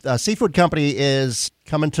seafood company is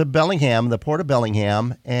coming to Bellingham, the Port of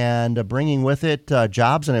Bellingham, and bringing with it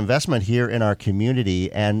jobs and investment here in our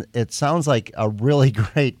community. And it sounds like a really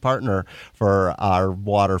great partner for our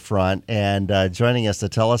waterfront. And joining us to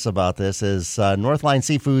tell us about this is Northline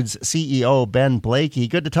Seafood's CEO, Ben Blakey.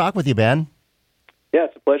 Good to talk with you, Ben. Yeah,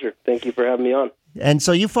 it's a pleasure. Thank you for having me on. And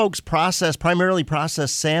so you folks primarily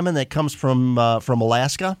process salmon that comes from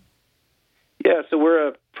Alaska? Yeah, so we're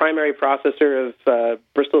a primary processor of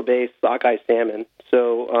Bristol Bay sockeye salmon.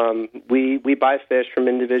 So we buy fish from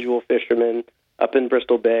individual fishermen up in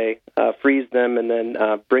Bristol Bay, freeze them, and then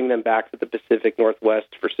bring them back to the Pacific Northwest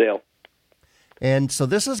for sale. And so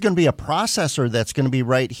this is going to be a processor that's going to be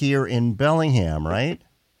right here in Bellingham, right?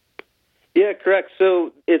 Yeah, correct.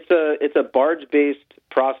 So it's a barge-based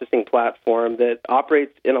processing platform that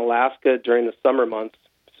operates in Alaska during the summer months.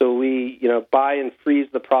 So we, buy and freeze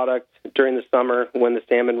the product during the summer when the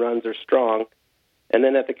salmon runs are strong. And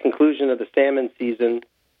then at the conclusion of the salmon season,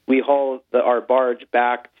 we haul our barge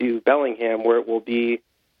back to Bellingham, where it will be,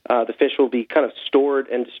 the fish will be kind of stored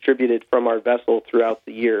and distributed from our vessel throughout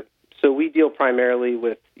the year. So we deal primarily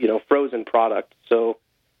with, frozen product. So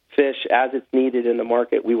fish, as it's needed in the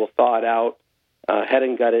market, we will thaw it out, head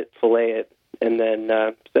and gut it, fillet it, and then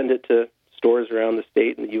send it to stores around the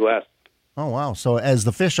state and the U.S. Oh, wow. So as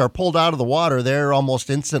the fish are pulled out of the water, they're almost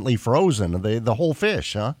instantly frozen, the whole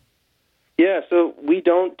fish, huh? Yeah, so we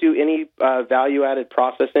don't do any value-added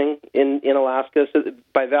processing in Alaska. So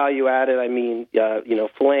by value-added, I mean,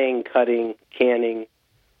 filleting, cutting, canning.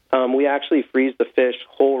 We actually freeze the fish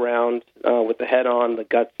whole round with the head on, the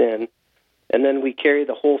guts in, and then we carry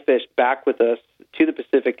the whole fish back with us to the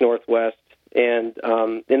Pacific Northwest. And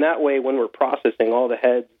in that way, when we're processing, all the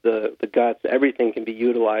heads, the guts, everything can be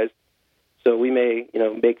utilized. So we may,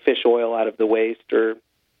 make fish oil out of the waste, or,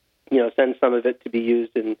 send some of it to be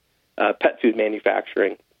used in pet food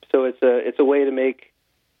manufacturing. So it's a way to make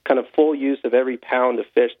kind of full use of every pound of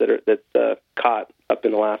fish that's caught up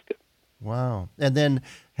in Alaska. Wow! And then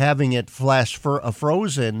having it flash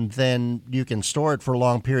frozen, then you can store it for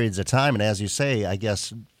long periods of time, and as you say, I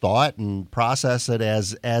guess thaw it and process it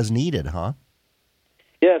as needed, huh?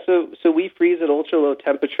 Yeah. So we freeze at ultra low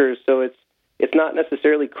temperatures, so it's not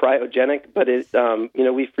necessarily cryogenic, but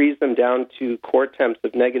we freeze them down to core temps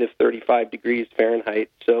of negative 35 degrees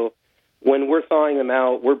Fahrenheit. So when we're thawing them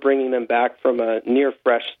out, we're bringing them back from a near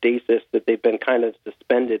fresh stasis that they've been kind of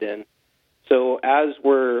suspended in. So as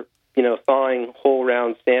we're, thawing whole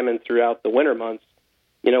round salmon throughout the winter months,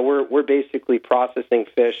 we're basically processing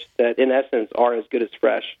fish that in essence are as good as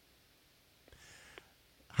fresh.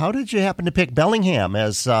 How did you happen to pick Bellingham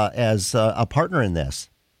as a partner in this?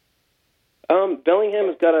 Bellingham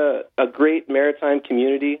has got a great maritime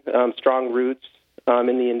community, strong roots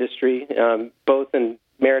in the industry, both in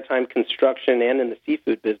maritime construction and in the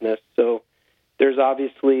seafood business. So there's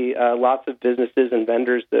obviously lots of businesses and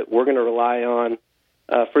vendors that we're going to rely on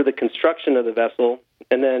for the construction of the vessel.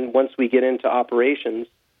 And then once we get into operations,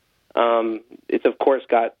 it's of course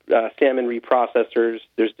got salmon reprocessors,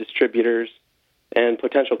 there's distributors, and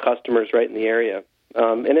potential customers right in the area.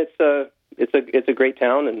 And it's a great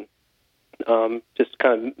town, and just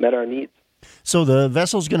kind of met our needs. So the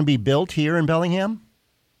vessel's going to be built here in Bellingham?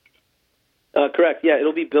 Correct. Yeah,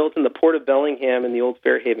 it'll be built in the Port of Bellingham in the old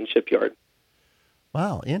Fairhaven shipyard.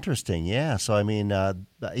 Wow, interesting. Yeah, so I mean,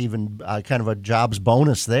 even kind of a jobs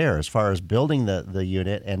bonus there as far as building the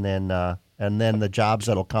unit, and then the jobs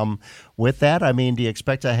that'll come with that. I mean, do you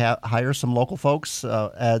expect to hire some local folks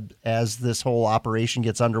as this whole operation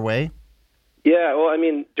gets underway? Yeah, well, I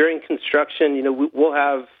mean, during construction, we'll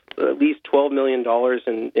have at least $12 million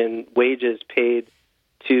in wages paid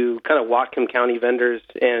to kind of Whatcom County vendors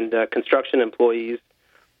and construction employees.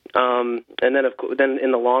 And then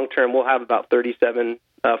in the long term, we'll have about 37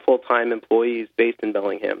 full-time employees based in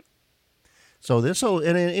Bellingham. So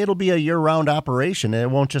it'll be a year-round operation.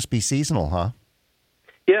 It won't just be seasonal, huh?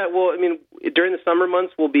 Yeah, well, I mean, during the summer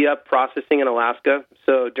months, we'll be up processing in Alaska.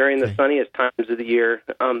 So during the sunniest times of the year,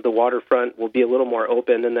 the waterfront will be a little more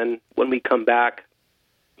open. And then when we come back,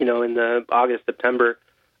 in the August, September,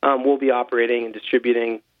 we'll be operating and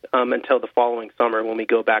distributing until the following summer when we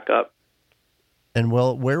go back up. And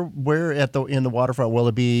where in the waterfront will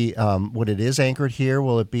it be? When it is anchored here,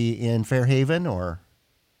 will it be in Fairhaven or?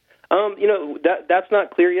 That's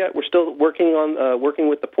not clear yet. We're still working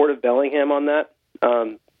with the Port of Bellingham on that.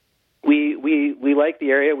 We like the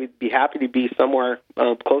area. We'd be happy to be somewhere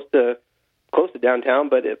close to downtown,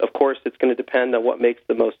 but of course it's going to depend on what makes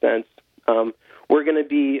the most sense. We're going to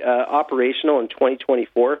be operational in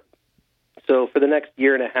 2024. So for the next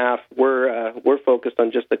year and a half, we're focused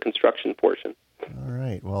on just the construction portion. All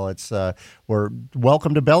right. Well, it's we're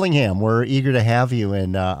welcome to Bellingham. We're eager to have you,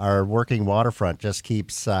 and our working waterfront just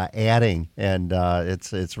keeps adding, and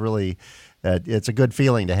it's really it's a good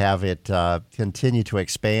feeling to have it continue to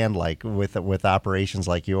expand, like with operations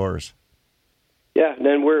like yours. Yeah, and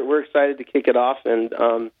then we're excited to kick it off, and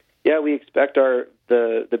we expect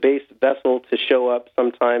the base vessel to show up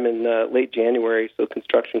sometime in late January, so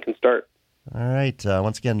construction can start. All right.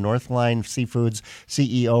 Once again, Northline Seafoods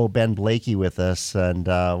CEO Ben Blakey with us, and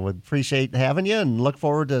would appreciate having you, and look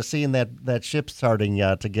forward to seeing that ship starting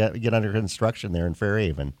to get under construction there in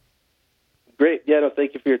Fairhaven. Great. Yeah, no,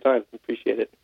 thank you for your time. Appreciate it.